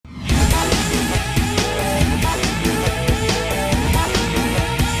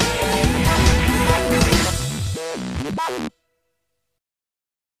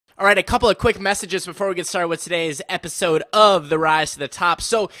All right, a couple of quick messages before we get started with today's episode of The Rise to the Top.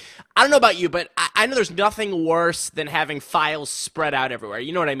 So, I don't know about you, but I know there's nothing worse than having files spread out everywhere.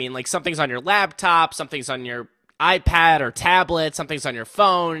 You know what I mean? Like something's on your laptop, something's on your iPad or tablet, something's on your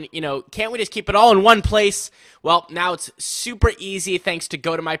phone. Can't we just keep it all in one place? Well, now it's super easy thanks to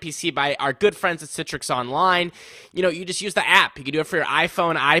Go to My PC by our good friends at Citrix Online. You just use the app. You can do it for your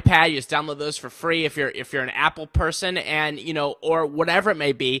iPhone, iPad. You just download those for free if you're an Apple person, and or whatever it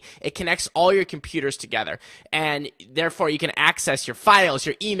may be. It connects all your computers together, and therefore you can access your files,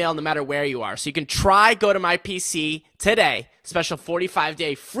 your email, no matter where you are. So you can try Go to My PC today. Special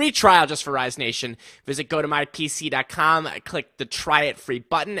 45-day free trial just for Rise Nation. Visit gotomypc.com, click the Try It Free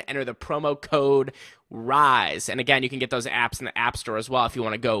button, enter the promo code RISE. And again, you can get those apps in the App Store as well if you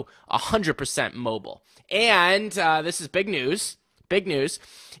want to go 100% mobile. And this is big news. Big news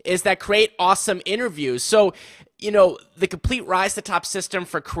is that create awesome interviews. So, the complete Rise to Top system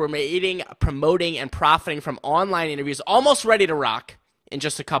for creating, promoting, and profiting from online interviews, almost ready to rock in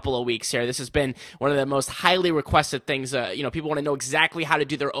just a couple of weeks here. This has been one of the most highly requested things. People want to know exactly how to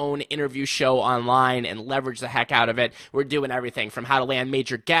do their own interview show online and leverage the heck out of it. We're doing everything from how to land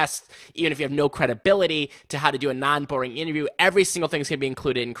major guests, even if you have no credibility, to how to do a non-boring interview. Every single thing's going to be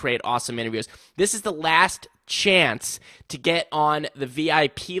included in Create Awesome Interviews. This is the last chance to get on the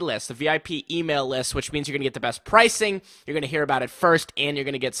VIP list, the VIP email list, which means you're going to get the best pricing, you're going to hear about it first, and you're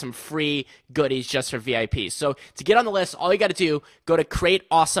going to get some free goodies just for VIPs. So to get on the list, all you got to do, go to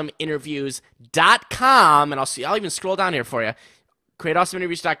createawesomeinterviews.com, and I'll even scroll down here for you,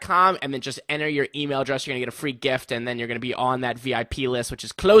 createawesomeinterviews.com, and then just enter your email address. You're going to get a free gift, and then you're going to be on that VIP list, which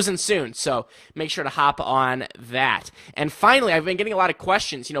is closing soon. So make sure to hop on that. And finally, I've been getting a lot of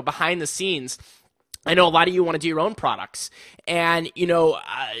questions, behind the scenes. I know a lot of you want to do your own products, and,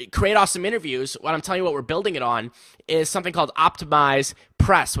 Create Awesome Interviews, what I'm telling you what we're building it on is something called Optimize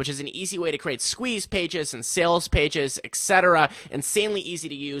Press, which is an easy way to create squeeze pages and sales pages, etc. Insanely easy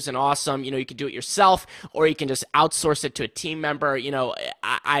to use and awesome. You can do it yourself, or you can just outsource it to a team member.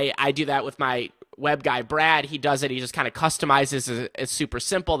 I do that with my web guy, Brad. He does it. He just kind of customizes. It's super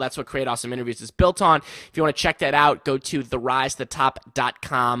simple. That's what Create Awesome Interviews is built on. If you want to check that out, go to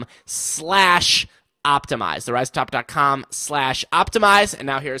therisetotop.com/optimize, therisetotop.com/optimize. And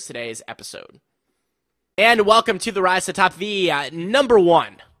now here's today's episode. And welcome to the Rise to the Top, the number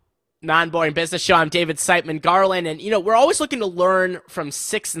one non-boring business show. I'm David Siteman Garland, and we're always looking to learn from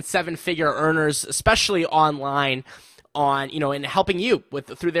 6- and 7-figure earners, especially online, and helping you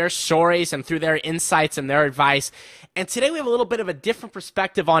through their stories and through their insights and their advice. And today we have a little bit of a different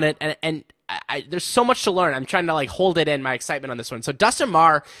perspective on it, and there's so much to learn. I'm trying to hold it in, my excitement on this one. So Dustin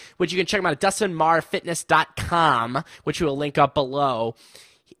Maher, which you can check him out at dustinmaherfitness.com, which we will link up below,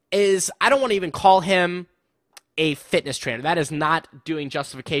 I don't want to even call him a fitness trainer. That is not doing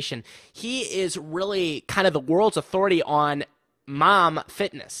justification. He is really kind of the world's authority on mom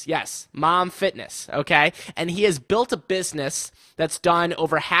fitness. Yes, mom fitness, okay? And he has built a business that's done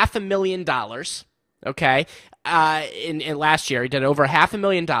over $500,000, okay? In last year, he did over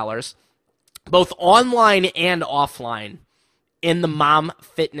 $500,000, both online and offline, in the mom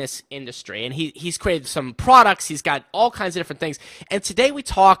fitness industry. And he's created some products. He's got all kinds of different things. And today we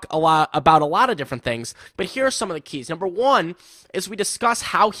talk about a lot of different things, but here are some of the keys. Number one is we discuss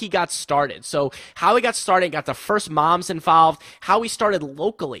how he got started. So how he got started, got the first moms involved, how he started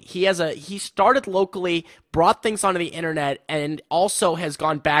locally. He started locally, brought things onto the internet, and also has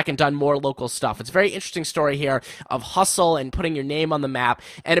gone back and done more local stuff. It's a very interesting story here of hustle and putting your name on the map.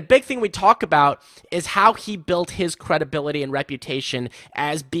 And a big thing we talk about is how he built his credibility and reputation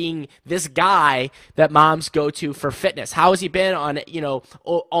as being this guy that moms go to for fitness. How has he been on,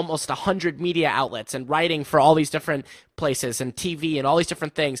 almost 100 media outlets and writing for all these different places and TV and all these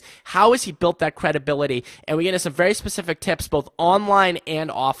different things? How has he built that credibility? And we get into some very specific tips, both online and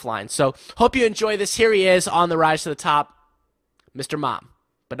offline. So hope you enjoy this. Here he is on the Rise to the Top, Mr. Mom,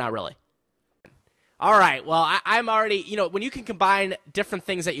 but not really. All right, well, I'm already, when you can combine different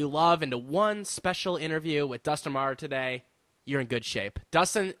things that you love into one special interview with Dustin Maher today, you're in good shape.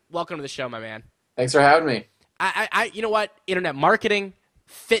 Dustin, welcome to the show, my man. Thanks for having me. You know what? Internet marketing,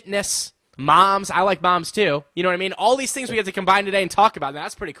 fitness, moms. I like moms too. You know what I mean? All these things we get to combine today and talk about.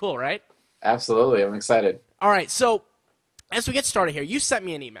 That's pretty cool, right? Absolutely. I'm excited. All right. So as we get started here, you sent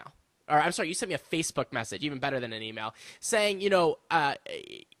me an email. Or I'm sorry, you sent me a Facebook message, even better than an email, saying,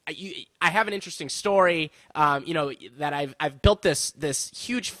 I have an interesting story, that I've built this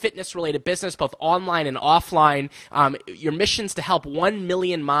huge fitness related business, both online and offline. Your mission's to help 1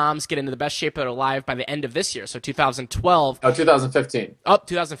 million moms get into the best shape of their life by the end of this year. So 2012. Oh, 2015. Oh,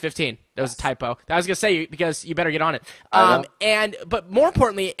 2015. That was a typo. I was going to say, because you better get on it. I know. But more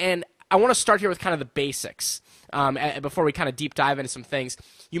importantly, and I want to start here with kind of the basics before we kind of deep dive into some things.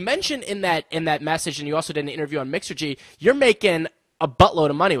 You mentioned in that message, and you also did an interview on Mixergy, you're making a buttload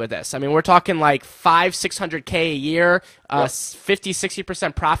of money with this. I mean, we're talking like $600K a year,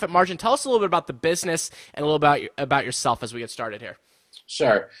 50-60% profit margin. Tell us a little bit about the business and a little about yourself as we get started here.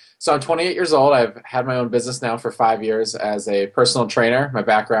 Sure. So I'm 28 years old. I've had my own business now for 5 years as a personal trainer. My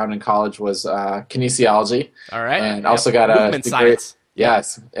background in college was kinesiology. All right. And also got a movement degree. science.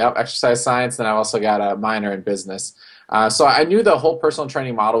 Yes. Yep. Exercise science. And I've also got a minor in business. So I knew the whole personal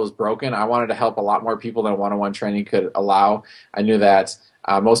training model was broken. I wanted to help a lot more people than one-on-one training could allow. I knew that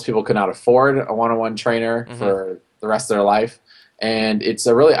most people could not afford a one-on-one trainer for the rest of their life. And it's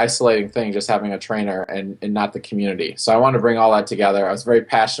a really isolating thing just having a trainer and not the community. So I wanted to bring all that together. I was very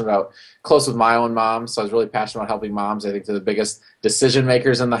passionate about, close with my own mom, so I was really passionate about helping moms. I think they're the biggest decision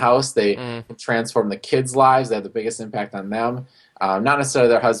makers in the house. They transform the kids' lives. They have the biggest impact on them. Not necessarily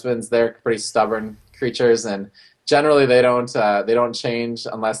their husbands. They're pretty stubborn creatures, and generally they don't change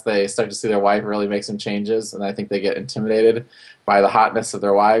unless they start to see their wife really make some changes, and I think they get intimidated by the hotness of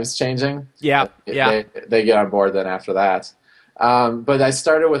their wives changing. Yeah, They get on board then after that. But I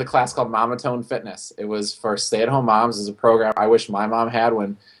started with a class called Mamatone Fitness. It was for stay-at-home moms. It was a program I wish my mom had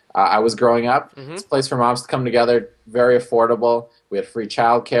when I was growing up. It's a place for moms to come together, very affordable. We had free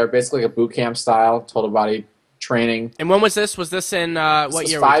childcare, basically like a boot camp style, total body training. And when was this? Was this in what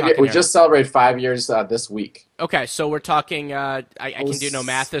year? We just celebrated 5 years this week. Okay, so we're talking. I can do no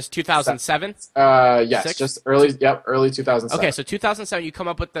math. This 2007. Yes, Six? just early 2007. Okay, so 2007, you come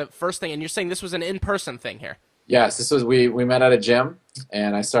up with the first thing, and you're saying this was an in-person thing here. Yes, this was we met at a gym,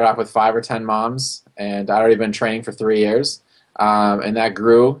 and I started off with 5 or 10 moms, and I'd already been training for 3 years, and that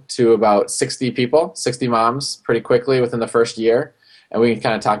grew to about 60 people, 60 moms, pretty quickly within the first year. And we can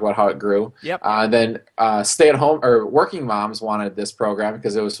kind of talk about how it grew. Yep. Then stay-at-home or working moms wanted this program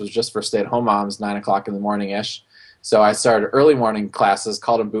because it was just for stay-at-home moms, 9 o'clock in the morning-ish. So I started early morning classes,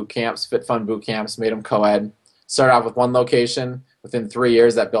 called them boot camps, Fit Fun boot camps, made them co-ed. Started off with 1 location. Within 3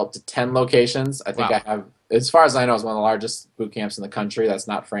 years, that built to 10 locations. I think I have, as far as I know, it's one of the largest boot camps in the country that's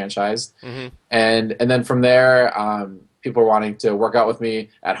not franchised. And then from there, people were wanting to work out with me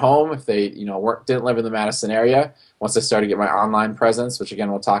at home if they didn't live in the Madison area. Once I started to get my online presence, which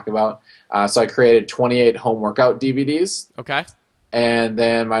again we'll talk about. So I created 28 home workout DVDs. Okay. And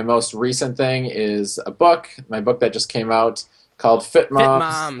then my most recent thing is a book, my book that just came out called Fit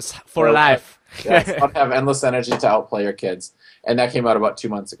Moms for Life. Yes, how to have endless energy to outplay your kids. And that came out about 2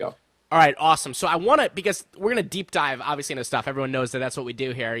 months ago. All right, awesome. So I want to, because we're going to deep dive, obviously, into stuff. Everyone knows that that's what we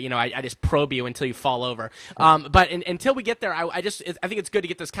do here. I just probe you until you fall over. But until we get there, I think it's good to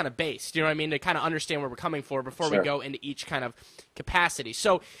get this kind of base. You know what I mean? To kind of understand where we're coming from before we go into each kind of capacity.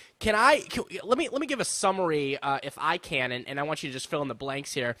 So let me give a summary, if I can, and I want you to just fill in the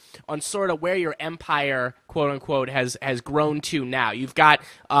blanks here on sort of where your empire, quote unquote, has grown to now. You've got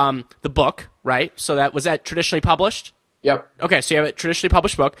the book, right? So was that traditionally published? Yep. Okay, so you have a traditionally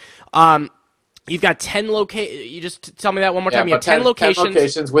published book. You've got 10 locations. You just tell me that one more time. You have 10 locations. 10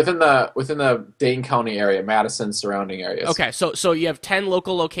 locations within the Dane County area, Madison surrounding areas. Okay, so you have 10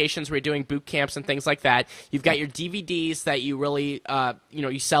 local locations where you're doing boot camps and things like that. You've got your DVDs that you really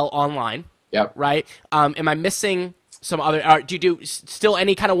you sell online. Yep. Right. Am I missing some other? Do you do still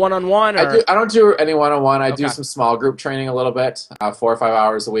any kind of one-on-one? I don't do any one-on-one. I do some small group training a little bit, 4 or 5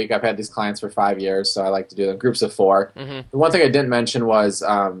 hours a week. I've had these clients for 5 years, so I like to do them groups of 4. The one thing I didn't mention was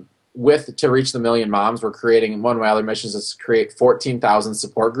to reach the million moms, we're creating, one of my other missions is to create 14,000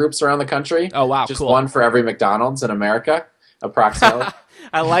 support groups around the country. Oh, wow, just cool. one for every McDonald's in America, approximately.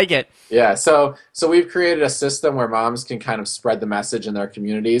 I like it. Yeah, so we've created a system where moms can kind of spread the message in their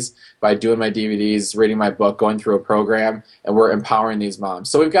communities by doing my DVDs, reading my book, going through a program, and we're empowering these moms.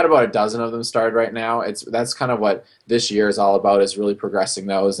 So we've got about a dozen of them started right now. That's kind of what this year is all about, is really progressing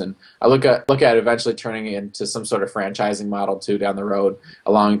those. And I look at eventually turning it into some sort of franchising model too down the road,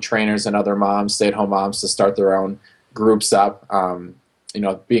 allowing trainers and other moms, stay-at-home moms, to start their own groups up.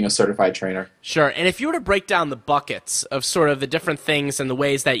 Being a certified trainer. Sure. And if you were to break down the buckets of sort of the different things and the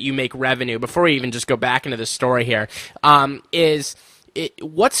ways that you make revenue, before we even just go back into the story here,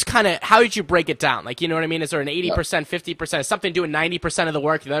 what's kind of, how did you break it down? Like, you know what I mean? Is there an 80%, 50%, something doing 90% of the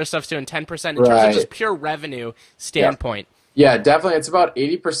work, the other stuff's doing 10%, in terms of just pure revenue standpoint? Yeah, definitely. It's about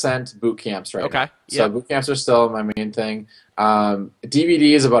 80% boot camps right now. Okay. So Yep. boot camps are still my main thing.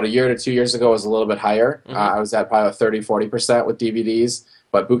 DVDs about a year to 2 years ago was a little bit higher. Hmm. I was at probably 30, 40% with DVDs,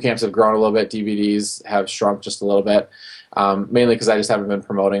 but boot camps have grown a little bit. DVDs have shrunk just a little bit, mainly because I just haven't been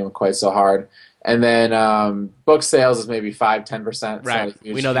promoting them quite so hard. And then book sales is maybe 5, 10%. It's not Right. a We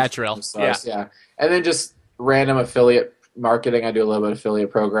huge, know that huge drill. Yeah. source. Yeah. And then just random affiliate marketing. I do a little bit of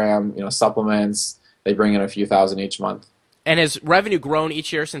affiliate program, supplements. They bring in a few thousand each month. And has revenue grown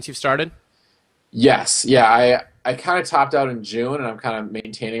each year since you've started? Yes, yeah, I kind of topped out in June, and I'm kind of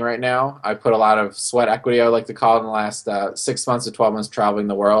maintaining right now. I put a lot of sweat equity, I would like to call it, in the last 6 months to 12 months traveling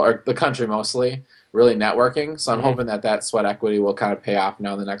the world, or the country mostly, really networking. So I'm Hmm. hoping that that sweat equity will kind of pay off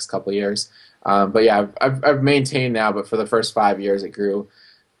now in the next couple of years. But yeah, I've maintained now, but for the first 5 years, it grew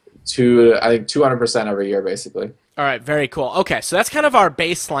to, I think, 200% every year, basically. All right, very cool. Okay, so that's kind of our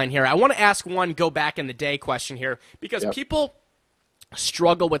baseline here. I want to ask one go back in the day question here because Yep. people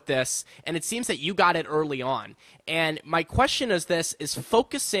struggle with this, and it seems that you got it early on. And my question is this, is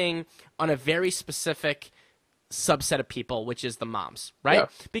focusing on a very specific subset of people, which is the moms, right?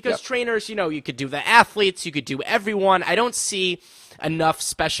 Yep. Because Yep. trainers, you could do the athletes, you could do everyone. I don't see enough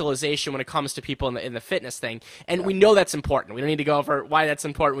specialization when it comes to people in the fitness thing. And we know that's important. We don't need to go over why that's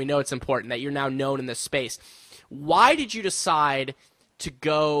important. We know it's important that you're now known in this space. Why did you decide to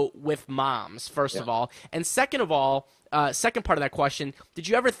go with moms, first of Yep. all? And second of all, second part of that question, did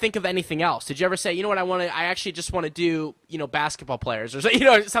you ever think of anything else? Did you ever say, you know what, I actually just want to do, basketball players or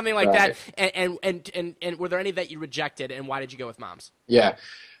something like that? Right. And were there any that you rejected, and why did you go with moms? Yeah.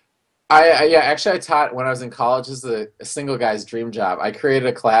 Yeah, actually, I taught when I was in college. This is a single guy's dream job. I created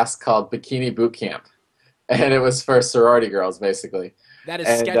a class called Bikini Boot Camp, and it was for sorority girls, basically. That is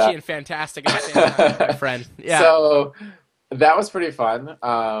And sketchy and fantastic at the same time, my friend. Yeah. so that was pretty fun.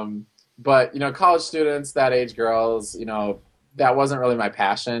 But college students, that age girls, that wasn't really my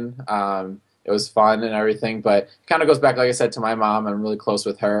passion. It was fun and everything, but it kind of goes back, like I said, to my mom. I'm really close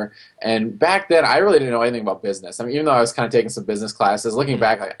with her, and back then I really didn't know anything about business. I mean, even though I was kind of taking some business classes, looking Mhm.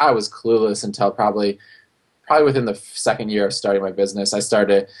 back, like I was clueless until probably within the second year of starting my business. I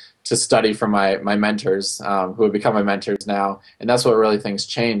started to study from my mentors, who have become my mentors now, and that's what really things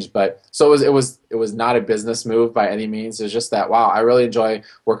changed. But so it was not a business move by any means. It was just that, wow, I really enjoy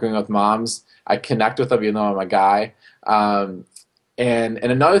working with moms. I connect with them even though I'm a guy. And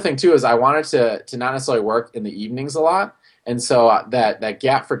another thing too is I wanted to not necessarily work in the evenings a lot, and so that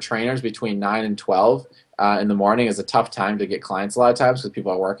gap for trainers between 9 and 12 in the morning is a tough time to get clients a lot of times because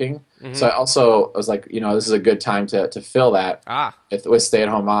people are working. So Mhm. I also was like, this is a good time to fill that Ah. with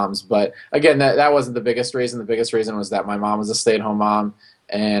stay-at-home moms. But again, that wasn't the biggest reason. The biggest reason was that my mom was a stay-at-home mom,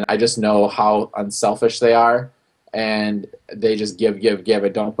 and I just know how unselfish they are, and they just give, give, give,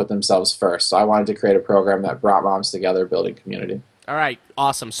 and don't put themselves first. So I wanted to create a program that brought moms together, building community. All right,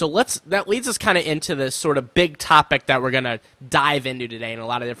 awesome. So that leads us kind of into this sort of big topic that we're going to dive into today in a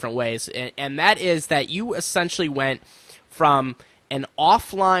lot of different ways. And that is that you essentially went from an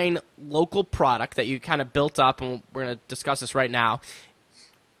offline local product that you kind of built up, and we're going to discuss this right now,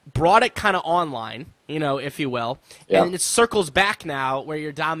 brought it kind of online, if you will, Yeah. and it circles back now where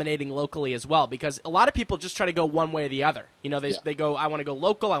you're dominating locally as well, because a lot of people just try to go one way or the other. Yeah. They go, I want to go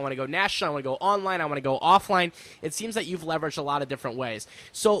local, I want to go national, I want to go online, I want to go offline. It seems that you've leveraged a lot of different ways.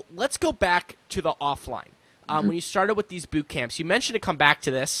 So let's go back to the offline. When you started with these boot camps, you mentioned to come back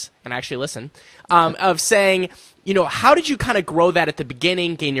to this, and actually listen, of saying, how did you kind of grow that at the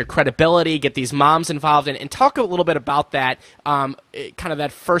beginning, gain your credibility, get these moms involved, and talk a little bit about that, kind of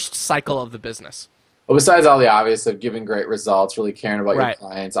that first cycle of the business. Well, besides all the obvious of giving great results, really caring about your Right.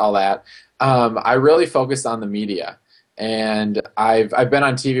 clients, all that, I really focused on the media. And I've been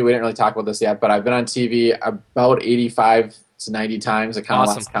on TV. We didn't really talk about this yet, but I've been on TV about 85 to 90 times. I kind of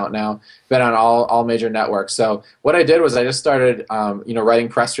Awesome. lost count now. Been on all major networks. So what I did was I just started, writing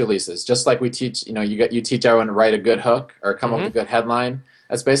press releases, just like we teach. You teach everyone to write a good hook or come up with a good headline.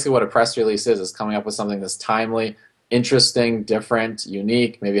 That's basically what a press release is coming up with something that's timely, interesting, different,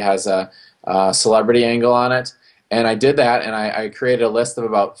 unique, maybe has a celebrity angle on it. And I did that, and I created a list of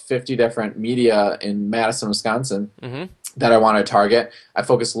about 50 different media in Madison, Wisconsin Mm-hmm. that I want to target. I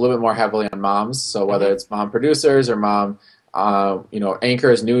focus a little bit more heavily on moms, so whether it's mom producers or mom,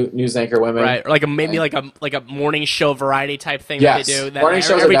 anchors, news anchor women. Right, or maybe And- like a morning show variety type thing Yes, that they do. That morning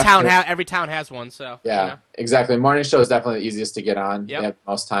shows are every town has one. So Yeah, exactly. Morning show is definitely the easiest to get on. Yep. They have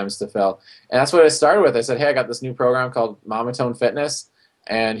the most times to fill. And that's what I started with. I said, hey, I got this new program called Mama Tone Fitness.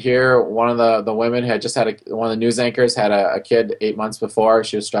 And here, one of the women had just had one of the news anchors had a kid 8 months before.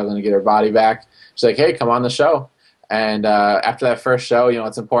 She was struggling to get her body back. She's like, hey, come on the show. And after that first show,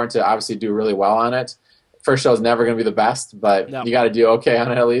 it's important to obviously do really well on it. first show is never going to be the best, but No. you got to do okay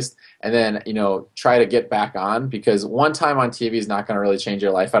on it at least. And then, try to get back on, because one time on TV is not going to really change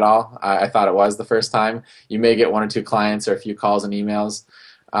your life at all. I thought it was the first time. You may get 1 or 2 clients or a few calls and emails,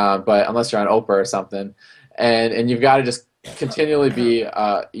 but unless you're on Oprah or something. And you've got to just continually be,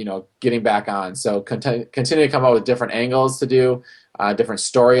 getting back on. So continue to come up with different angles to do, different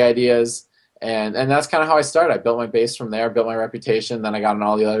story ideas. And that's kind of how I started. I built my base from there, built my reputation. Then I got on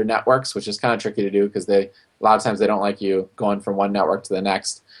all the other networks, which is kind of tricky to do because a lot of times they don't like you going from one network to the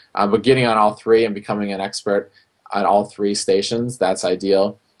next. But getting on all 3 and becoming an expert on all 3 stations, that's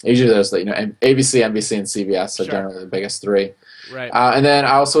ideal. Usually there's ABC, NBC, and CBS, so generally the biggest 3. Right. And then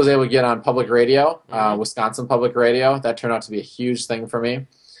I also was able to get on public radio, Wisconsin Public Radio. That turned out to be a huge thing for me.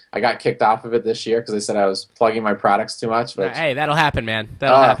 I got kicked off of it this year because they said I was plugging my products too much. But hey, that'll happen, man.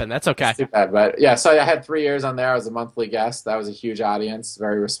 That'll happen. That's okay. It's too bad. But yeah, so I had 3 years on there. I was a monthly guest. That was a huge audience,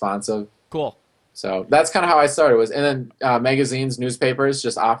 very responsive. Cool. So that's kind of how I started. And then magazines, newspapers,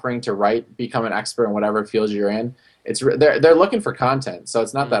 just offering to write, become an expert in whatever field you're in. They're looking for content, so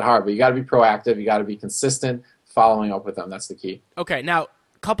it's not that hard. But you got to be proactive. You got to be consistent, following up with them. That's the key. Okay, now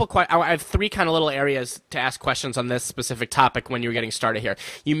I have 3 kind of little areas to ask questions on this specific topic when you're getting started here.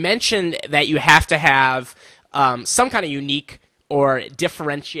 You mentioned that you have to have some kind of unique or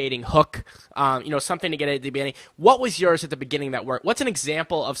differentiating hook, something to get at the beginning. What was yours at the beginning that worked? What's an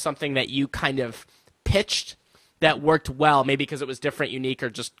example of something that you kind of pitched that worked well, maybe because it was different, unique, or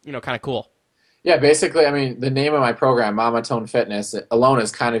just, kind of cool? Yeah, basically, the name of my program, Mama Tone Fitness, alone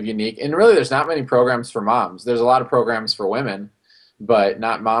is kind of unique. And really, there's not many programs for moms. There's a lot of programs for women, but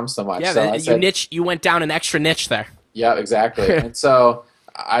not moms so much. Yeah, so you went down an extra niche there. Yeah, exactly. And so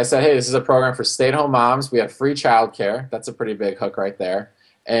I said, hey, this is a program for stay-at-home moms. We have free childcare. That's a pretty big hook right there.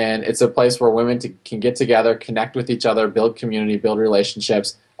 And it's a place where women can get together, connect with each other, build community, build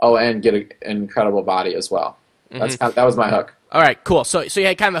relationships, and get an incredible body as well. That was my hook. All right, cool. So you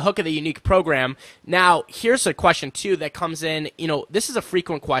had kind of the hook of the unique program. Now, here's a question, too, that comes in. This is a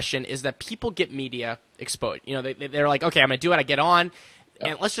frequent question, is that people get media exposed. They're like, okay, I'm going to do it. I get on,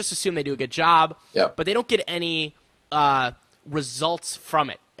 and let's just assume they do a good job, but they don't get any results from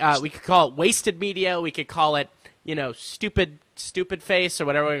it. We could call it wasted media. We could call it, stupid face or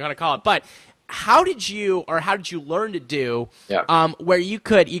whatever we're going to call it. But how did you learn to do where you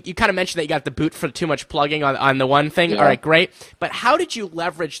kind of mentioned that you got the boot for too much plugging on the one thing. All right, great. But how did you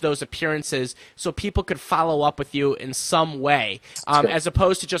leverage those appearances so people could follow up with you in some way, as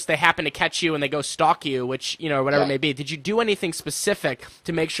opposed to just they happen to catch you and they go stalk you, which, whatever it may be? Did you do anything specific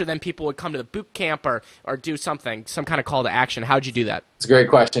to make sure then people would come to the boot camp or do something, some kind of call to action? How'd you do that? It's a great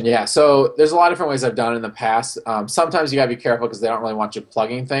question. Yeah, so there's a lot of different ways I've done it in the past. Sometimes you got to be careful because they don't really want you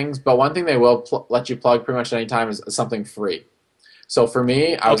plugging things, but one thing they will let you plug pretty much any time is something free. So for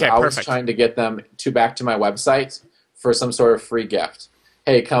me, I was always trying to get them back to my website for some sort of free gift.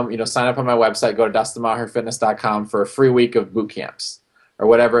 Hey, come, sign up on my website, go to dustinmaherfitness.com for a free week of boot camps or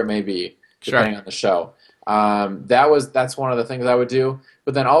whatever it may be, depending on the show. That's one of the things I would do.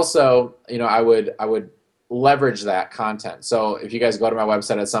 But then also, I would leverage that content. So if you guys go to my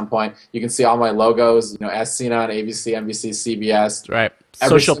website at some point, you can see all my logos, as seen on ABC, NBC, CBS. Right.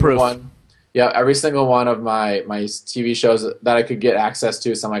 Social proof. Every single one of my TV shows that I could get access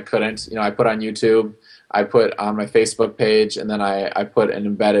to, some I couldn't. I put on YouTube, I put on my Facebook page, and then I put an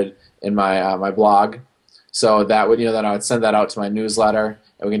embedded in my blog. So that would, then I would send that out to my newsletter,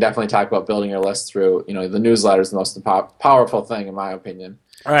 and we can definitely talk about building your list through, the newsletter is the most powerful thing in my opinion.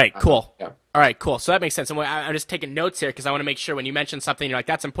 All right, cool. All right, cool. So that makes sense. And I'm just taking notes here because I want to make sure when you mention something, you're like,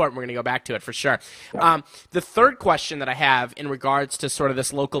 that's important, we're going to go back to it for sure. The third question that I have in regards to sort of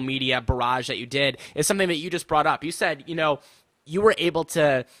this local media barrage that you did is something that you just brought up. You said, you were able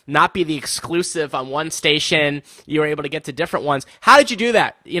to not be the exclusive on one station. You were able to get to different ones. How did you do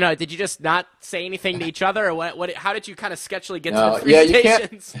that? Did you just not say anything to each other? Or how did you kind of sketchily get to the three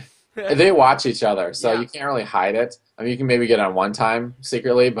stations? They watch each other, so you can't really hide it. You can maybe get on one time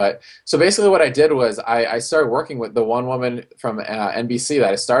secretly, but so basically what I did was I started working with the one woman from NBC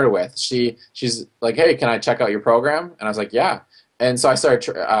that I started with. She's like, hey, can I check out your program? And I was like, yeah. And so I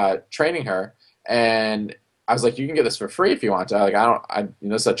started training her, and I was like, you can get this for free if you want to.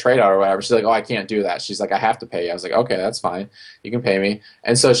 This is a trade out or whatever. She's like, oh, I can't do that. She's like, I have to pay you. I was like, okay, that's fine. You can pay me.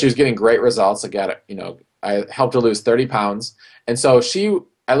 And so she was getting great results. I helped her lose 30 pounds. And so she,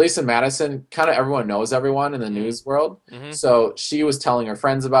 at least in Madison, kind of everyone knows everyone in the news world. So she was telling her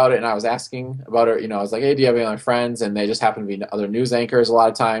friends about it, and I was asking about her. I was like, hey, do you have any other friends? And they just happen to be other news anchors a lot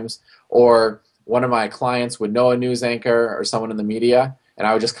of times. Or one of my clients would know a news anchor or someone in the media, and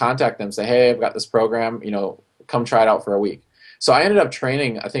I would just contact them, say, hey, I've got this program, come try it out for a week. So I ended up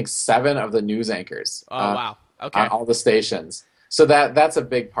training, I think, 7 of the news anchors Oh, wow. on Okay. all the stations. So that's a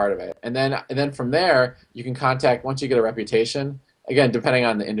big part of it. And then from there, you can contact once you get a reputation. Again, depending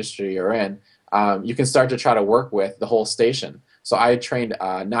on the industry you're in, you can start to try to work with the whole station. So I trained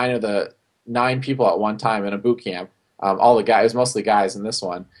 9 people at one time in a boot camp. All the guys, mostly guys in this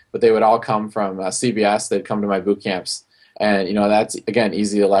one, but they would all come from CBS. They'd come to my boot camps, and that's again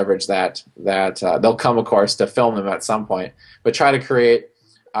easy to leverage. They'll come, of course, to film them at some point, but try to create.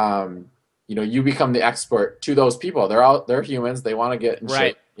 You become the expert to those people. They're humans. They want to get in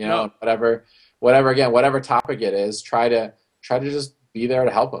Right. shape. Whatever topic it is, try to just be there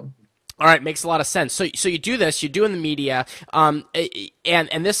to help them. All right, makes a lot of sense. So you do this, you do in the media, and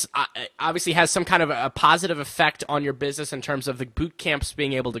this obviously has some kind of a positive effect on your business in terms of the boot camps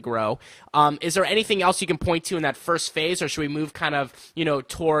being able to grow. Is there anything else you can point to in that first phase, or should we move kind of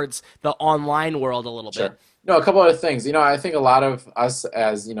towards the online world a little bit? No, a couple other things. I think a lot of us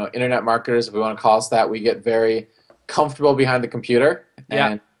as internet marketers, if we want to call us that, we get very comfortable behind the computer,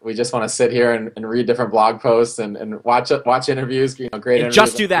 and we just want to sit here and read different blog posts and watch interviews. Great interviews.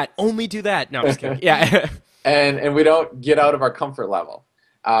 Just do that. Only do that. No, I'm just kidding. Yeah. and we don't get out of our comfort level.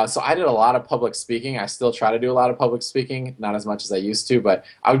 So I did a lot of public speaking. I still try to do a lot of public speaking, not as much as I used to, but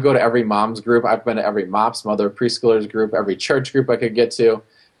I would go to every mom's group. I've been to every MOPS, Mother of Preschoolers group, every church group I could get to.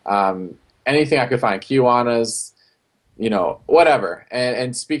 Anything I could find, Kiwanis, whatever,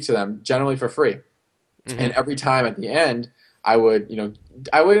 and speak to them generally for free. Mm-hmm. And every time at the end, I would,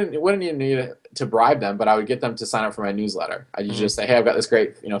 wouldn't even need to bribe them, but I would get them to sign up for my newsletter. I'd just say, hey, I've got this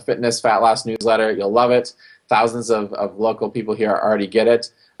great, fitness fat loss newsletter. You'll love it. Thousands of local people here already get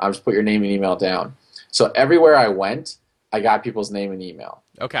it. Just put your name and email down. So everywhere I went, I got people's name and email.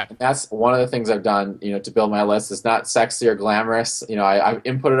 Okay. And that's one of the things I've done, to build my list. It's not sexy or glamorous. I've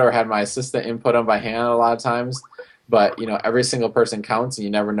inputted or had my assistant input them by hand a lot of times. But, every single person counts, and you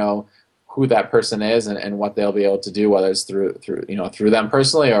never know who that person is and what they'll be able to do, whether it's through them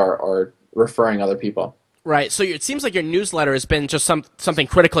personally or referring other people. Right. So it seems like your newsletter has been just something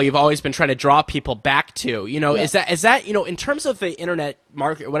critical you've always been trying to draw people back to. Is that in terms of the internet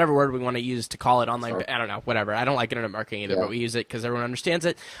market, whatever word we want to use to call it, online, sure. I don't know, whatever. I don't like internet marketing either, but we use it because everyone understands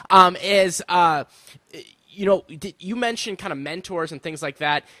it. You mentioned kind of mentors and things like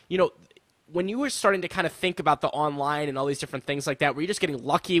that. When you were starting to kind of think about the online and all these different things like that, were you just getting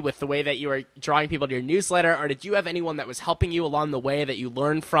lucky with the way that you were drawing people to your newsletter, or did you have anyone that was helping you along the way that you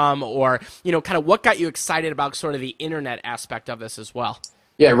learned from, or, kind of what got you excited about sort of the internet aspect of this as well?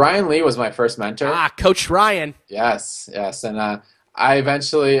 Yeah, Ryan Lee was my first mentor. Coach Ryan. Yes. And I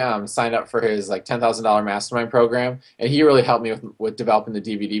eventually signed up for his $10,000 mastermind program, and he really helped me with developing the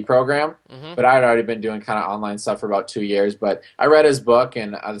DVD program. Mm-hmm. But I had already been doing kind of online stuff for about 2 years. But I read his book,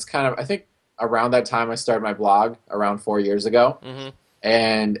 and I was I think, around that time I started my blog around 4 years ago.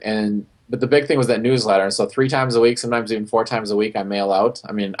 Mm-hmm. But the big thing was that newsletter. And so 3 times a week, sometimes even 4 times a week, I mail out.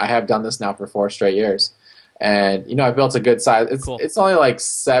 I mean, I have done this now for 4 straight years. And, I built a good size. It's only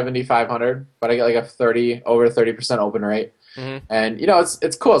 7,500, but I get over 30% open rate. Mm-hmm. And,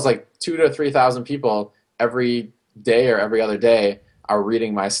 it's cool. It's 2,000 to 3,000 people every day or every other day are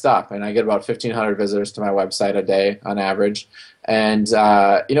reading my stuff. And I get about 1,500 visitors to my website a day on average. And,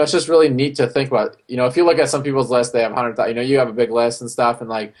 it's just really neat to think about, if you look at some people's list, they have 100,000, you have a big list and stuff,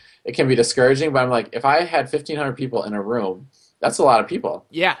 and it can be discouraging, but I'm if I had 1,500 people in a room, that's a lot of people.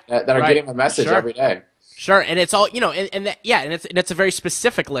 Yeah. That are getting my message every day. Sure. And it's all, and it's a very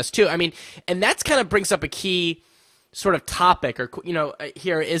specific list too. I mean, and that's kind of brings up a key sort of topic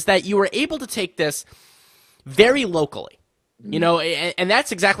here is that you were able to take this very locally. And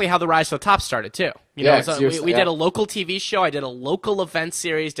that's exactly how the Rise to the Top started too. We did a local TV show, I did a local event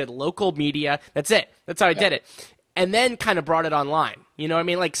series, did local media. That's it. That's how I did it. And then kind of brought it online.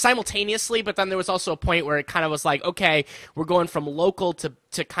 Simultaneously, but then there was also a point where it kind of was okay, we're going from local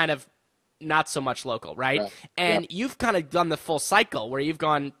to kind of not so much local, right? And you've kind of done the full cycle where you've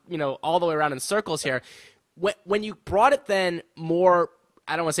gone, all the way around in circles here. When you brought it then more,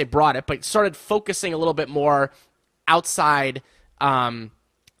 I don't want to say brought it, but started focusing a little bit more outside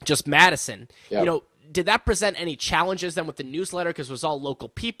just Madison, did that present any challenges then with the newsletter because it was all local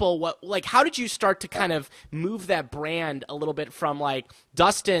people? How did you start to kind of move that brand a little bit from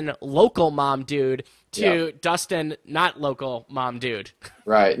Dustin local mom dude to Dustin not local mom dude?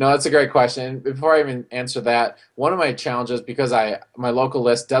 Right. No, that's a great question. Before I even answer that, one of my challenges, because my local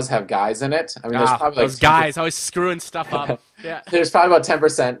list does have guys in it. I mean, there's probably those guys always screwing stuff up. Yeah. There's probably about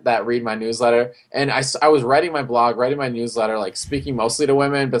 10% that read my newsletter, and I was writing my blog, writing my newsletter, speaking mostly to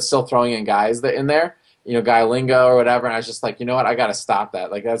women, but still throwing in guys in there. guy lingo or whatever. And I was just like, you know what, I got to stop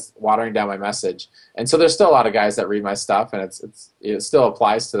that. Like that's watering down my message. And so there's still a lot of guys that read my stuff, and it still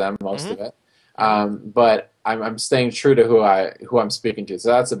applies to them, most of it. But I'm staying true to who I'm speaking to. So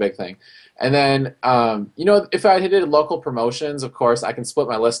that's a big thing. And then if I did local promotions, of course, I can split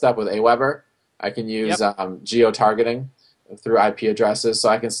my list up with Aweber. I can use geo targeting through IP addresses, so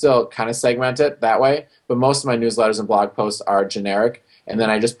I can still kind of segment it that way. But most of my newsletters and blog posts are generic, and then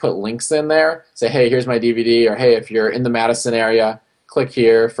I just put links in there. Say, hey, here's my DVD, or hey, if you're in the Madison area, click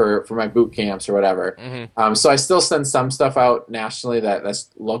here for my boot camps or whatever. So I still send some stuff out nationally that's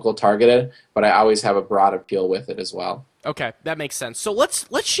local targeted, but I always have a broad appeal with it as well. Okay, that makes sense. So let's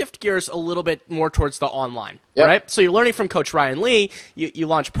shift gears a little bit more towards the online, right? So you're learning from Coach Ryan Lee. You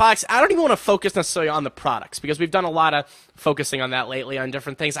launch products. I don't even want to focus necessarily on the products because we've done a lot of focusing on that lately on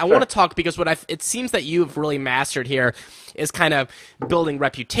different things. I want to talk because it seems that you've really mastered here is kind of building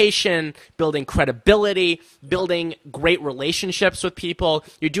reputation, building credibility, building great relationships with people.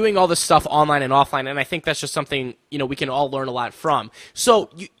 You're doing all this stuff online and offline, and I think that's just something we can all learn a lot from. So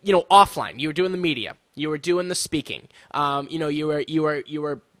offline, you were doing the media. You were doing the speaking. You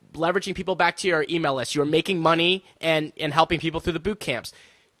were leveraging people back to your email list. You were making money and helping people through the boot camps.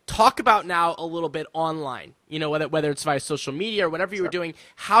 Talk about now a little bit online. Whether it's via social media or whatever you were doing.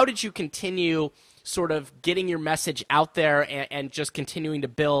 How did you continue sort of getting your message out there and just continuing to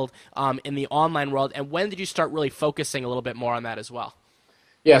build in the online world? And when did you start really focusing a little bit more on that as well?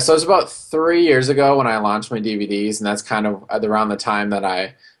 Yeah, so it was about 3 years ago when I launched my DVDs, and that's kind of around the time that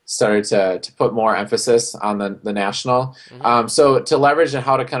I started to put more emphasis on the national. So to leverage and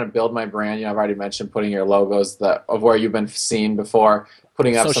how to kind of build my brand, I've already mentioned putting your logos of where you've been seen before,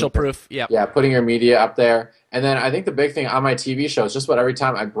 putting up social proof, putting your media up there. And then I think the big thing on my TV show is just about every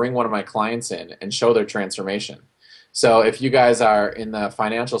time I bring one of my clients in and show their transformation. So if you guys are in the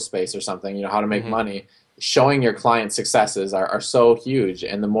financial space or something, how to make money, showing your client successes are so huge.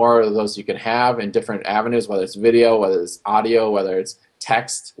 And the more of those you can have in different avenues, whether it's video, whether it's audio, whether it's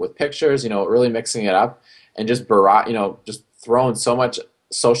text with pictures, really mixing it up and just just throwing so much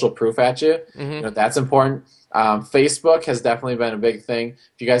social proof at you. That's important. Facebook has definitely been a big thing.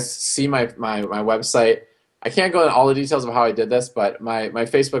 If you guys see my website, I can't go into all the details of how I did this, but my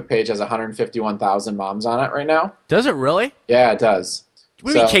Facebook page has 151,000 moms on it right now. Does it really? Yeah, it does.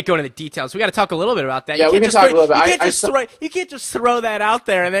 We can't go into the details. We got to talk a little bit about that. Yeah, we can talk a little bit. You can't just throw that out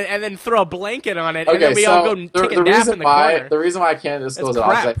there and then throw a blanket on it, and then we all go take a nap in the corner. The reason why I can't disclose it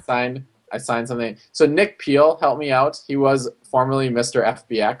all is I signed something. So Nick Peel helped me out. He was formerly Mr.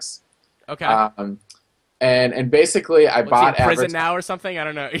 FBX. Okay. And basically I bought. He in prison now or something? I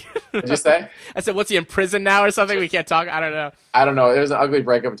don't know. What'd you say? I said, what's he in prison now or something? We can't talk. I don't know. I don't know. There was an ugly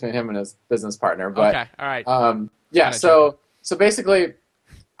breakup between him and his business partner. But, okay. All right. Yeah. So basically.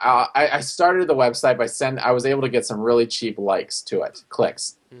 I started the website by I was able to get some really cheap likes to it,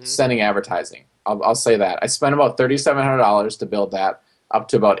 clicks, sending advertising. I'll say that. I spent about $3,700 to build that up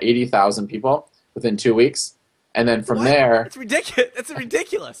to about 80,000 people within 2 weeks. And then from there... It's ridiculous. That's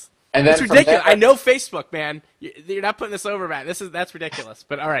ridiculous. And then it's ridiculous. I know Facebook, man. You're not putting this over, man. That's ridiculous.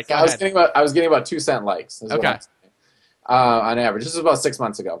 But all right, go ahead. I was getting about 2 cent likes. Okay. On average. This was about 6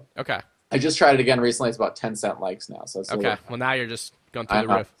 months ago. Okay. I just tried it again recently. It's about 10 cent likes now. So it's okay. Well, now you're just going through the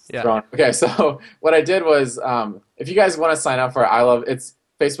roof. Yeah. Okay. So what I did was, if you guys want to sign up for it's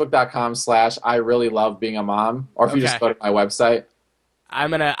facebook.com/I really love being a mom, or if you just go to my website.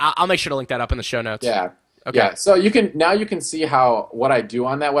 I'll make sure to link that up in the show notes. Yeah. Okay. Yeah. So you can see what I do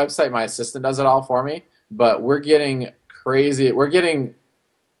on that website. My assistant does it all for me, but we're getting crazy. We're getting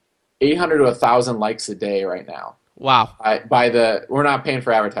 800 to 1,000 likes a day right now. Wow. We're not paying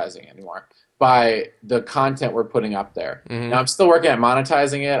for advertising anymore. By the content we're putting up there. Now I'm still working at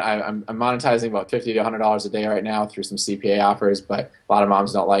monetizing it. I'm monetizing about $50 to $100 a day right now through some CPA offers, but a lot of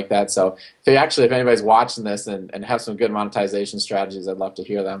moms don't like that. So if anybody's watching this and have some good monetization strategies, I'd love to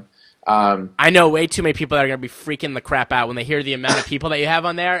hear them. I know way too many people that are going to be freaking the crap out when they hear the amount of people that you have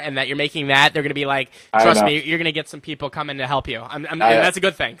on there and that you're making that. They're going to be like, trust me, you're going to get some people coming to help you. And that's a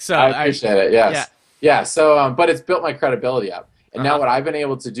good thing. So I appreciate it. Yes. Yeah. So, but it's built my credibility up. And now what I've been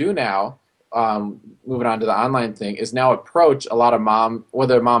able to do now, moving on to the online thing, is now approach a lot of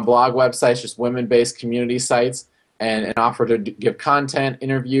whether mom blog websites, just women-based community sites, and offer to give content,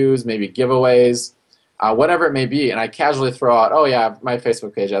 interviews, maybe giveaways, whatever it may be. And I casually throw out, oh yeah, my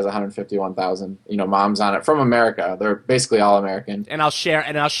Facebook page has 151,000 moms on it from America. They're basically all American. And I'll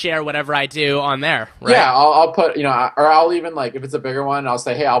share whatever I do on there. Right? Yeah, I'll put or I'll even if it's a bigger one, I'll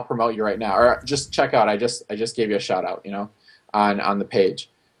say, hey, I'll promote you right now, or just check out. I just gave you a shout out, on the page.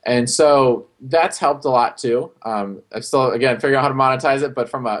 And so that's helped a lot too. I'm still, again, figuring out how to monetize it, but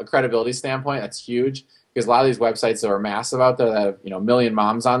from a credibility standpoint, that's huge because a lot of these websites that are massive out there that have, a million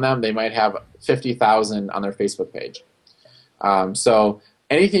moms on them, they might have 50,000 on their Facebook page. So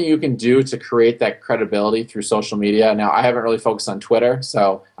anything you can do to create that credibility through social media. Now, I haven't really focused on Twitter,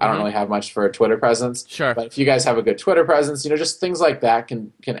 so I don't really have much for a Twitter presence. Sure. But if you guys have a good Twitter presence, just things like that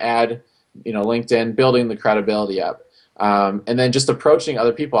can add, LinkedIn, building the credibility up. And then just approaching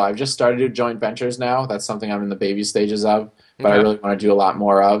other people. I've just started to do joint ventures now. That's something I'm in the baby stages of, but I really want to do a lot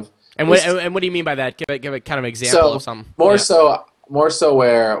more of. And what do you mean by that? Give it kind of an example of something. More so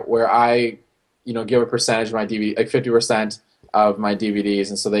where I, give a percentage of my DVD, like 50% of my DVDs,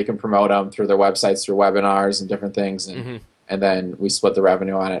 and so they can promote them through their websites, through webinars and different things, and then we split the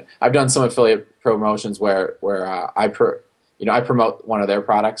revenue on it. I've done some affiliate promotions where I promote one of their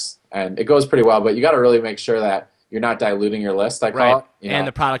products, and it goes pretty well. But you got to really make sure that you're not diluting your list, I call it. And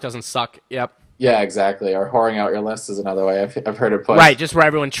the product doesn't suck. Yep. Yeah, exactly. Or whoring out your list is another way I've heard it put. Right, just where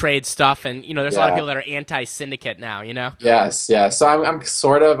everyone trades stuff, and there's a lot of people that are anti-syndicate now. Yes, yeah. So I'm on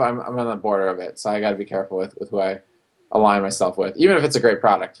the border of it. So I got to be careful with who I align myself with, even if it's a great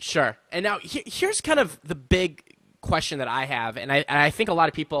product. Sure. And now here's kind of the big question that I have, and I think a lot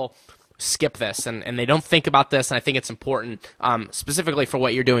of people skip this, and they don't think about this, and I think it's important, specifically for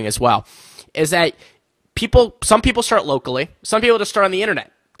what you're doing as well, is that some people start locally, some people just start on the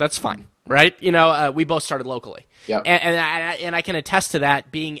internet. That's fine, right? We both started locally. Yep. And I can attest to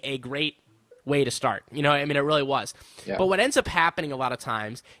that being a great way to start. It really was. Yeah. But what ends up happening a lot of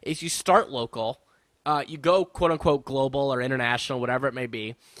times is you start local, you go quote unquote global or international, whatever it may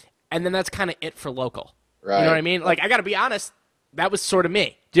be, and then that's kind of it for local. Right. You know what I mean? Like, I got to be honest, that was sort of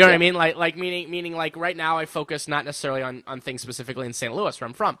me. Do you know what I mean? Like meaning like right now I focus not necessarily on things specifically in St. Louis where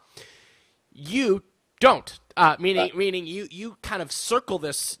I'm from. You don't. Meaning you kind of circle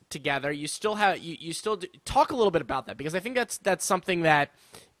this together. You still have you still talk a little bit about that, because I think that's something that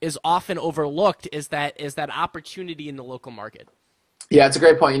is often overlooked, is that opportunity in the local market. Yeah, it's a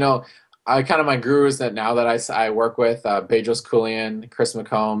great point. My gurus that now that I work with, Bedros Keuilian, Chris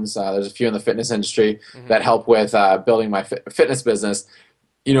McCombs, there's a few in the fitness industry that help with building my fitness business.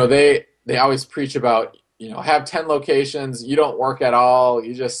 They always preach about, have 10 locations, you don't work at all,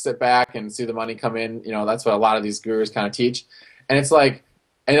 you just sit back and see the money come in. That's what a lot of these gurus kind of teach. And it's like,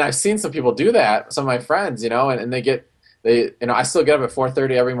 and I've seen some people do that, some of my friends, and I still get up at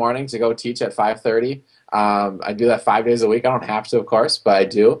 4:30 every morning to go teach at 5:30. I do that 5 days a week. I don't have to, of course, but I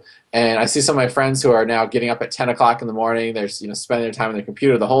do. And I see some of my friends who are now getting up at 10 o'clock in the morning. They're spending their time on their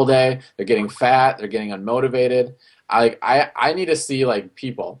computer the whole day. They're getting fat. They're getting unmotivated. I need to see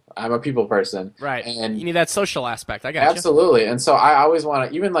people. I'm a people person. Right. And you need that social aspect. I got you. Absolutely. And so I always want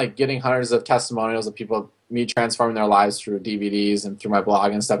to, even getting hundreds of testimonials of people, me transforming their lives through DVDs and through my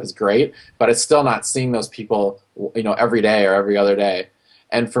blog and stuff is great, but it's still not seeing those people, every day or every other day.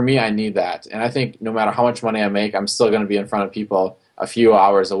 And for me, I need that. And I think no matter how much money I make, I'm still going to be in front of people a few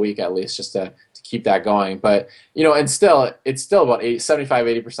hours a week at least, just to keep that going. But, and it's still about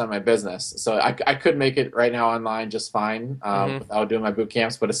 75-80% of my business. So I could make it right now online just fine without doing my boot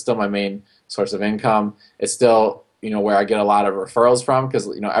camps, but it's still my main source of income. It's still, where I get a lot of referrals from, because,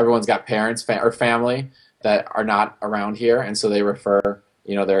 everyone's got parents or family that are not around here. And so they refer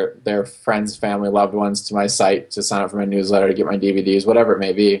their friends, family, loved ones to my site to sign up for my newsletter, to get my DVDs, whatever it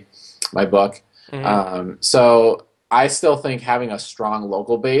may be, my book. So I still think having a strong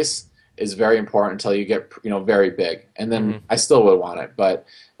local base is very important until you get very big, and then I still would want it, but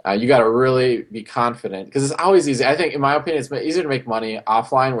you got to really be confident, because it's always easy. I think, in my opinion, it's easier to make money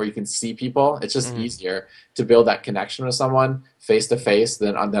offline where you can see people. It's just easier to build that connection with someone face to face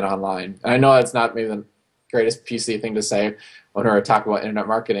than online. And I know that's not maybe the greatest PC thing to say when we're talking about internet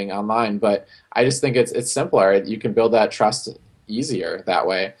marketing online, but I just think it's simpler. You can build that trust easier that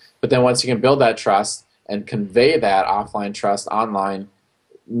way. But then once you can build that trust and convey that offline trust online,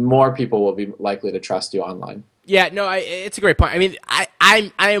 more people will be likely to trust you online. Yeah, no, it's a great point. I mean,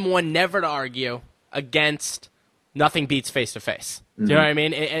 I am one never to argue against nothing beats face-to-face. Do you know what I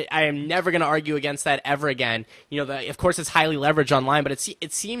mean? I am never going to argue against that ever again. Of course, it's highly leveraged online, but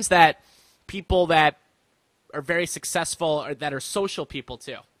it seems that people that are very successful or that are social people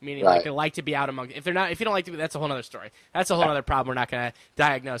too, meaning like they like to be out among. If you don't like to be, that's a whole other story. That's a whole other problem we're not going to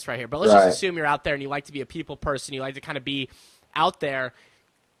diagnose right here. But let's just assume you're out there and you like to be a people person. You like to kind of be out there.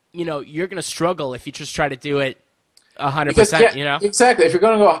 You're going to struggle if you just try to do it 100%. Exactly. If you're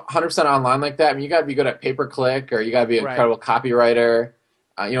going to go 100% online like that, I mean, you got to be good at pay-per-click, or you got to be an incredible copywriter.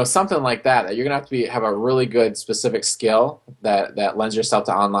 Something like that. You're going to have to have a really good specific skill that lends yourself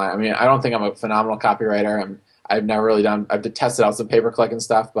to online. I mean, I don't think I'm a phenomenal copywriter. I've never really done. I've tested out some pay-per-click and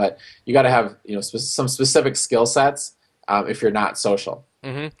stuff, but you got to have some specific skill sets if you're not social.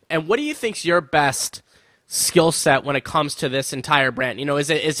 And what do you think's your best skill set when it comes to this entire brand?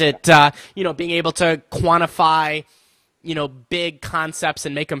 Is it being able to quantify big concepts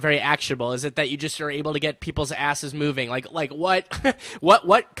and make them very actionable? Is it that you just are able to get people's asses moving? Like what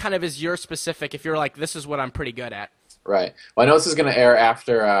what kind of is your specific, if you're like, this is what I'm pretty good at? Right. Well, I know this is going to air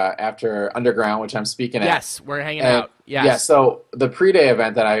after Underground, which I'm speaking at. Yes, we're hanging out. Yes. Yeah, so the pre-day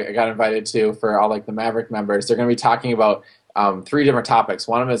event that I got invited to for all like the Maverick members, they're going to be talking about 3 different topics.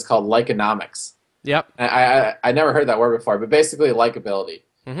 One of them is called likeonomics. Yep. And I never heard that word before, but basically likability.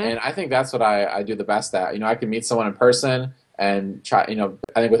 And I think that's what I do the best at. I can meet someone in person and try,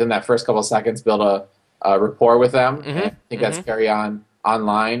 I think within that first couple of seconds build a rapport with them. And I think that's carry on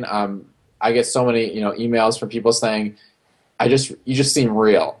online. I get so many, emails from people saying, you just seem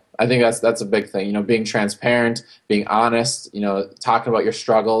real. I think that's a big thing. Being transparent, being honest, talking about your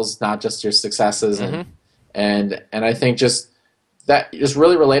struggles, not just your successes, and I think just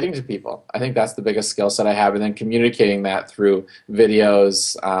really relating to people. I think that's the biggest skill set I have, and then communicating that through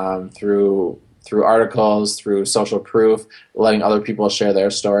videos, through articles, through social proof, letting other people share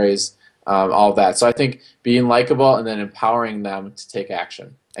their stories, all of that. So I think being likable and then empowering them to take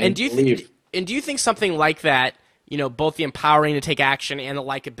action. And do you think something like that, both the empowering to take action and the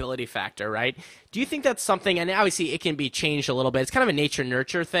likability factor, right? Do you think that's something, and obviously it can be changed a little bit, it's kind of a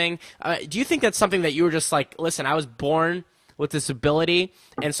nature-nurture thing. Do you think that's something that you were just like, listen, I was born with this ability,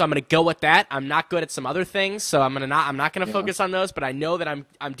 and so I'm going to go with that. I'm not good at some other things, so I'm not going to focus on those, but I know that I'm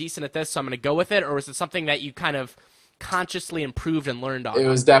decent at this, so I'm going to go with it? Or was it something that you kind of consciously improved and learned on? It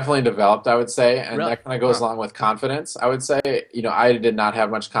was definitely developed, I would say, and Really? that kind of goes along with confidence. I would say, I did not have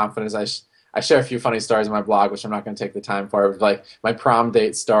much confidence. I share a few funny stories on my blog, which I'm not going to take the time for, like my prom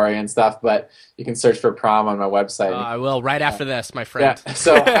date story and stuff, but you can search for prom on my website. I will right after this, my friend. Yeah,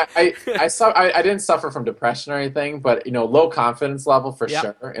 so I didn't suffer from depression or anything, but low confidence level for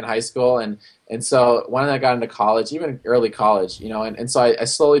sure in high school, and so when I got into college, even early college, and so I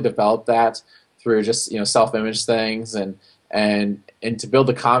slowly developed that through just self-image things and to build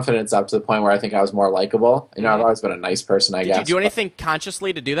the confidence up to the point where I think I was more likable. I've always been a nice person, I guess. Did you do anything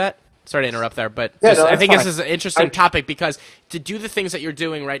consciously to do that? Sorry to interrupt there, but I think this is an interesting topic, because to do the things that you're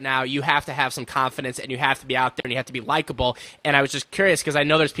doing right now, you have to have some confidence, and you have to be out there, and you have to be likable. And I was just curious, because I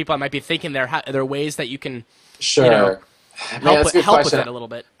know there's people that might be thinking there are ways that you can help with that a little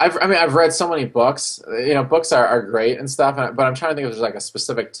bit. I've read so many books. Books are great and stuff, but I'm trying to think if there's like a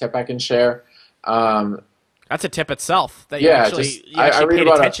specific tip I can share. That's a tip itself. That you actually paid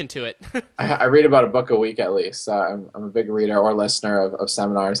attention to it. I read about a book a week at least. I'm a big reader or listener of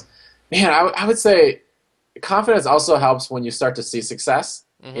seminars. Man, I would say confidence also helps when you start to see success.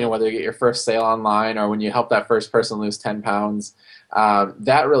 Whether you get your first sale online or when you help that first person lose 10 pounds.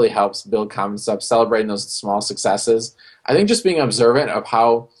 That really helps build confidence up, celebrating those small successes. I think just being observant of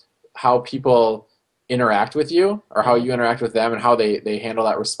how people interact with you or how you interact with them and how they handle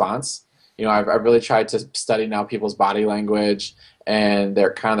that response. I've really tried to study now people's body language and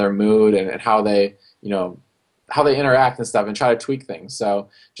their mood and how they, how they interact and stuff, and try to tweak things. So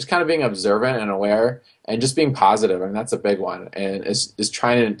just kind of being observant and aware and just being positive. That's a big one. And is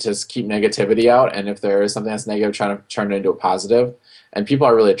trying to just keep negativity out. And if there is something that's negative, trying to turn it into a positive. And people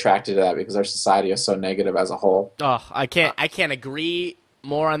are really attracted to that because our society is so negative as a whole. Oh, I can't agree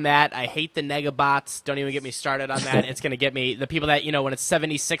more on that. I hate the negabots. Don't even get me started on that. It's going to get me. The people that, when it's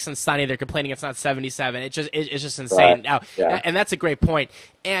 76 and sunny, they're complaining it's not 77. It's just insane. Right. Yeah. And that's a great point.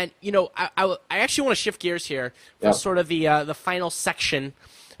 And, I actually want to shift gears here for sort of the final section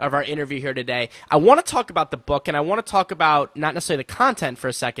of our interview here today. I want to talk about the book, and I want to talk about not necessarily the content for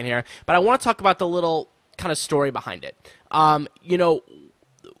a second here, but I want to talk about the little kind of story behind it.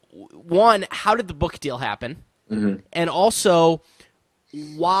 One, how did the book deal happen? And also,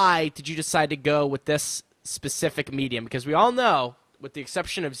 why did you decide to go with this specific medium? Because we all know, with the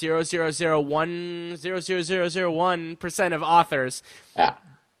exception of 0.00001% of authors,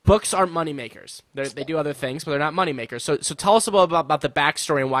 books aren't money makers. They do other things, but they're not money makers. So tell us about the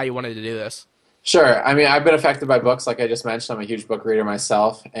backstory and why you wanted to do this. Sure. I've been affected by books, like I just mentioned. I'm a huge book reader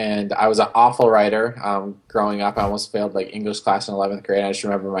myself, and I was an awful writer growing up. I almost failed English class in 11th grade. I just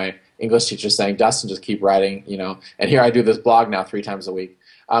remember my English teacher saying, "Dustin, just keep writing," And here I do this blog now 3 times a week.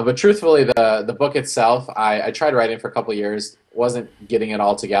 But truthfully, the book itself, I tried writing for a couple of years, wasn't getting it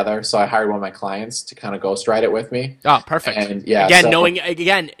all together, so I hired one of my clients to kind of ghostwrite it with me. Oh, perfect. And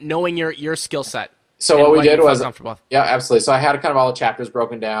knowing your skill set. So what we did was, yeah, absolutely. So I had kind of all the chapters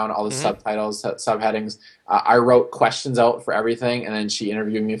broken down, all the subtitles, subheadings. I wrote questions out for everything, and then she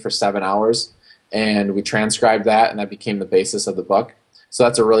interviewed me for 7 hours. and we transcribed that, and that became the basis of the book. So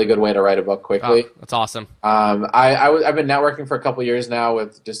that's a really good way to write a book quickly. Oh, that's awesome. I've been networking for a couple of years now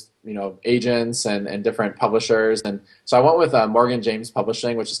with just agents and different publishers, and so I went with Morgan James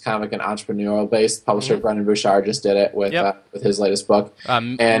Publishing, which is kind of like an entrepreneurial based publisher. Brendan Bouchard just did it with his latest book.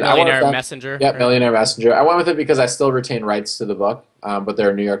 And Millionaire Messenger. Yeah, Millionaire Messenger. I went with it because I still retain rights to the book, but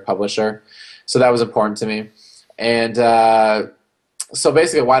they're a New York publisher, so that was important to me. And so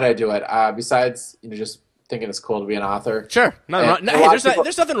basically, why did I do it? Besides just thinking it's cool to be an author. Sure. Hey,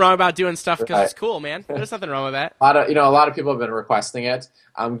 there's nothing wrong about doing stuff because it's cool, man. There's nothing wrong with that. A lot of people have been requesting it.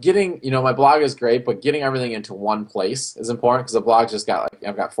 Getting, my blog is great, but getting everything into one place is important because the blog just got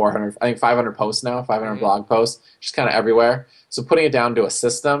I've got 400, I think 500 posts now, 500 blog posts, just kind of everywhere. So putting it down to a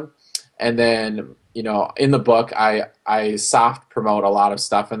system, and then in the book I soft promote a lot of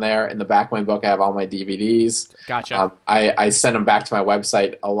stuff in there. In the back of my book I have all my DVDs. Gotcha. I send them back to my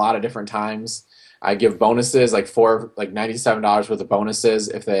website a lot of different times. I give bonuses, like $97 worth of bonuses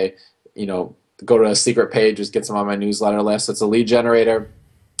if they, go to a secret page, just gets them on my newsletter list. So it's a lead generator,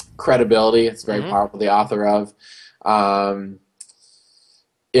 credibility. It's very powerful, the author of.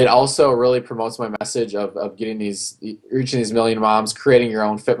 It also really promotes my message of reaching these million moms, creating your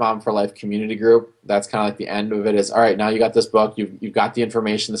own Fit Mom for Life community group. That's kind of like the end of it is, all right, now you got this book, you've got the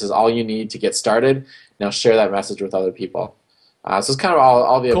information, this is all you need to get started. Now share that message with other people. So it's kind of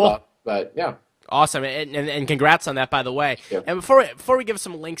all the above, but yeah. Awesome, and congrats on that, by the way. Yeah. And before we give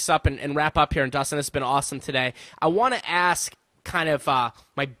some links up and wrap up here, and Dustin, this has been awesome today, I want to ask kind of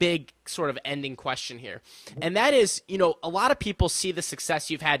my big sort of ending question here, and that is, a lot of people see the success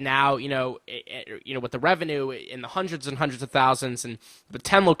you've had now, with the revenue in the hundreds and hundreds of thousands and the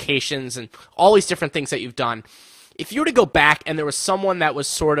 10 locations and all these different things that you've done. If you were to go back and there was someone that was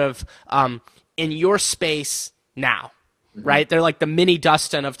sort of in your space now, right? They're like the mini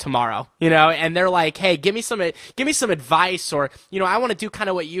Dustin of tomorrow, and they're like, hey, give me some advice, or, I want to do kind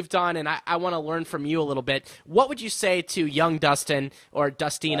of what you've done, and I want to learn from you a little bit. What would you say to young Dustin or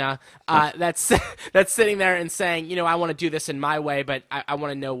Dustina that's sitting there and saying, I want to do this in my way, but I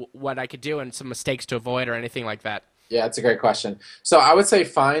want to know what I could do and some mistakes to avoid or anything like that? Yeah, it's a great question. So I would say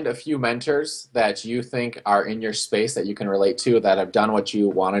find a few mentors that you think are in your space that you can relate to, that have done what you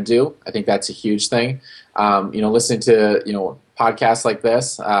want to do. I think that's a huge thing. Listening to, podcasts like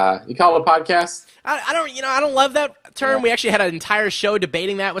this. You call it a podcast? I don't love that term. Yeah. We actually had an entire show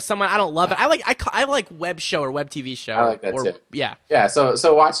debating that with someone. I don't love it. I like web show or web TV show. I like that too. Yeah. Yeah.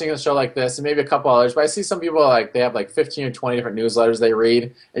 So watching a show like this and maybe a couple others, but I see some people they have 15 or 20 different newsletters they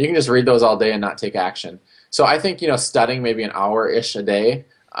read, and you can just read those all day and not take action. So I think, studying maybe an hour-ish a day,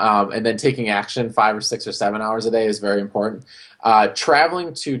 and then taking action 5 or 6 or 7 hours a day is very important.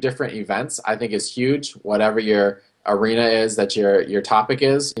 Traveling to different events, I think, is huge. Whatever your arena is that your topic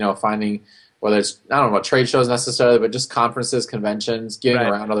is, finding whether it's, I don't know about trade shows necessarily, but just conferences, conventions, getting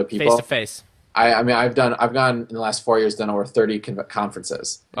around other people. Face to face. I've gone in the last 4 years, done over 30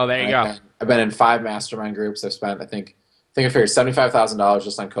 conferences. Oh, there you go. I've been in 5 mastermind groups. I've spent, I think I figured $75,000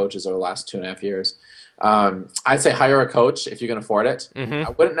 just on coaches over the last 2.5 years. I'd say hire a coach if you can afford it. I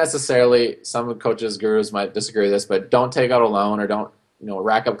wouldn't necessarily, some coaches, gurus might disagree with this, but don't take out a loan or don't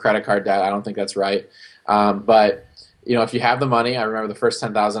rack up credit card debt. I don't think that's right. But if you have the money, I remember the first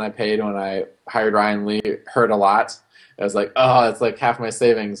 $10,000 I paid when I hired Ryan Lee hurt a lot. It was like, oh, it's like half my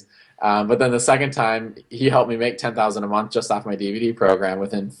savings. But then the second time, he helped me make $10,000 a month just off my DVD program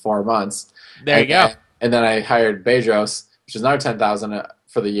within 4 months. There you go. And then I hired Bedros, which is another $10,000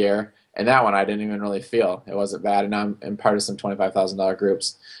 for the year. And that one I didn't even really feel. It wasn't bad. And now I'm part of some $25,000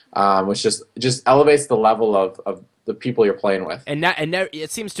 groups, which just elevates the level of the people you're playing with. And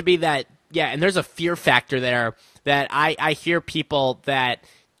it seems to be that, and there's a fear factor there that I hear people that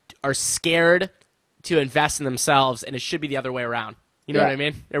are scared to invest in themselves, and it should be the other way around. You know what I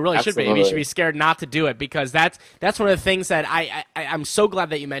mean? It really should be. You should be scared not to do it, because that's one of the things that I'm so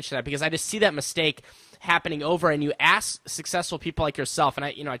glad that you mentioned that, because I just see that mistake happening over, and you ask successful people like yourself, and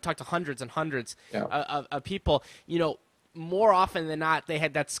I talk to hundreds and hundreds of people, more often than not, they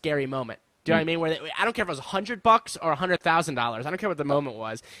had that scary moment. Do you know what I mean? Where I don't care if it was $100 or $100,000. I don't care what the moment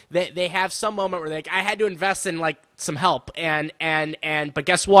was. They have some moment where I had to invest in some help, but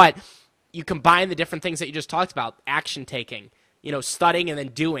guess what? You combine the different things that you just talked about, action taking, studying and then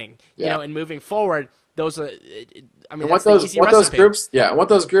doing, and moving forward. Those are, what those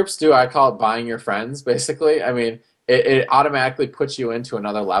groups do, I call it buying your friends, basically. I mean, it automatically puts you into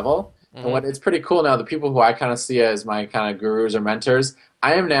another level. And it's pretty cool now, the people who I kind of see as my kind of gurus or mentors,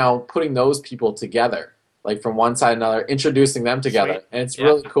 I am now putting those people together, from one side to another, introducing them together. Sweet. And it's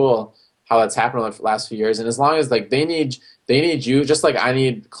really cool how that's happened over the last few years. And as long as they They need you, just like I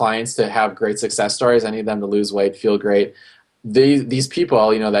need clients to have great success stories. I need them to lose weight, feel great. These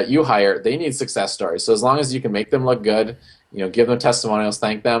people, that you hire, they need success stories. So as long as you can make them look good, give them testimonials,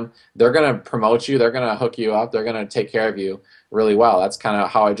 thank them, they're going to promote you, they're going to hook you up, they're going to take care of you really well. That's kind of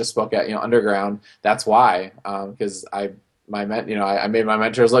how I just spoke at Underground. That's why, because I made my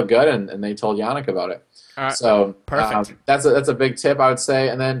mentors look good, and they told Yannick about it. So perfect. That's a big tip, I would say.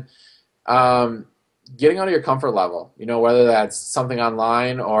 And then getting out of your comfort level, whether that's something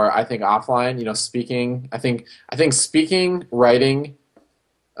online or I think offline, speaking. I think speaking, writing,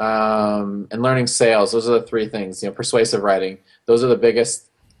 and learning sales. Those are the three things. Persuasive writing. Those are the biggest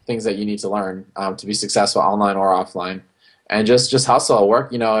things that you need to learn to be successful online or offline. And just hustle, work.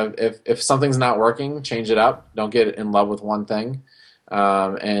 If something's not working, change it up. Don't get in love with one thing,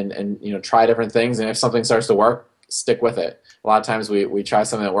 and try different things. And if something starts to work, stick with it. A lot of times we try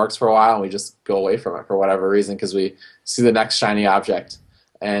something that works for a while and we just go away from it for whatever reason because we see the next shiny object.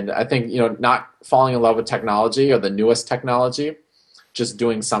 And I think not falling in love with technology or the newest technology, just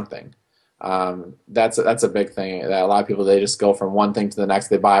doing something. That's a big thing that a lot of people, they just go from one thing to the next.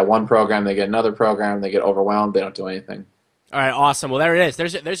 They buy one program, they get another program, they get overwhelmed, they don't do anything. All right, awesome. Well, there it is.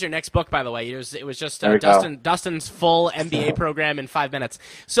 There's your next book, by the way. It was just Dustin's full MBA program in 5 minutes.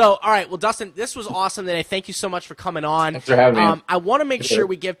 So, all right, well, Dustin, this was awesome today. Thank you so much for coming on. Thanks for having me. I want to make sure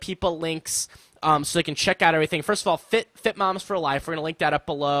we give people links so they can check out everything. First of all, Fit Moms for Life. We're gonna link that up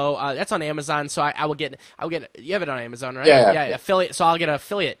below. That's on Amazon, so I will get. You have it on Amazon, right? Yeah. Affiliate. So I'll get an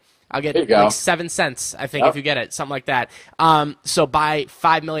affiliate. I'll get like 7 cents, I think, if you get it, something like that. So buy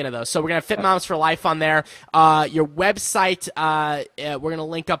 5 million of those. So we're going to have Fit Moms for Life on there. Your website, we're going to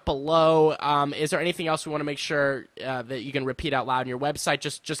link up below. Is there anything else we want to make sure that you can repeat out loud in your website?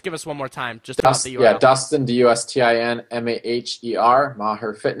 Just give us one more time. Just about the URL. Yeah, Dustin, DustinMaher,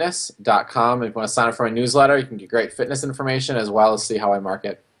 MaherFitness.com. If you want to sign up for my newsletter, you can get great fitness information as well as see how I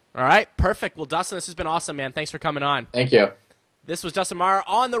market. All right, perfect. Well, Dustin, this has been awesome, man. Thanks for coming on. Thank you. This was Dustin Maher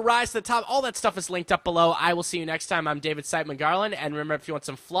on the Rise to the Top. All that stuff is linked up below. I will see you next time. I'm David Siteman Garland. And remember, if you want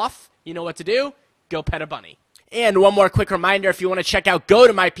some fluff, you know what to do. Go pet a bunny. And one more quick reminder, if you want to check out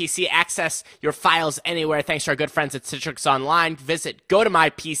GoToMyPC, access your files anywhere. Thanks to our good friends at Citrix Online. Visit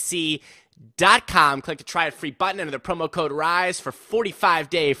GoToMyPC.com. Click the Try It Free button, enter the promo code RISE for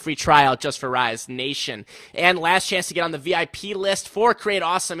 45-day free trial just for Rise Nation. And last chance to get on the VIP list for Create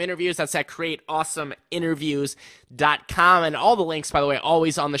Awesome Interviews. That's at CreateAwesomeInterviews.com. And all the links, by the way,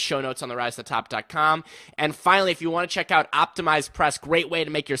 always on the show notes on the RiseToTop.com. And finally, if you want to check out Optimize Press, great way to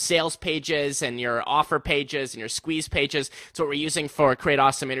make your sales pages and your offer pages and your squeeze pages. It's what we're using for Create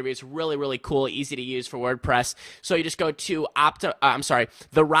Awesome Interviews. Really, really cool, easy to use for WordPress. So you just go to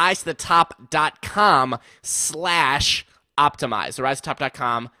theRiseToTop.com/optimize.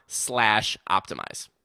 theRiseToTop.com/optimize.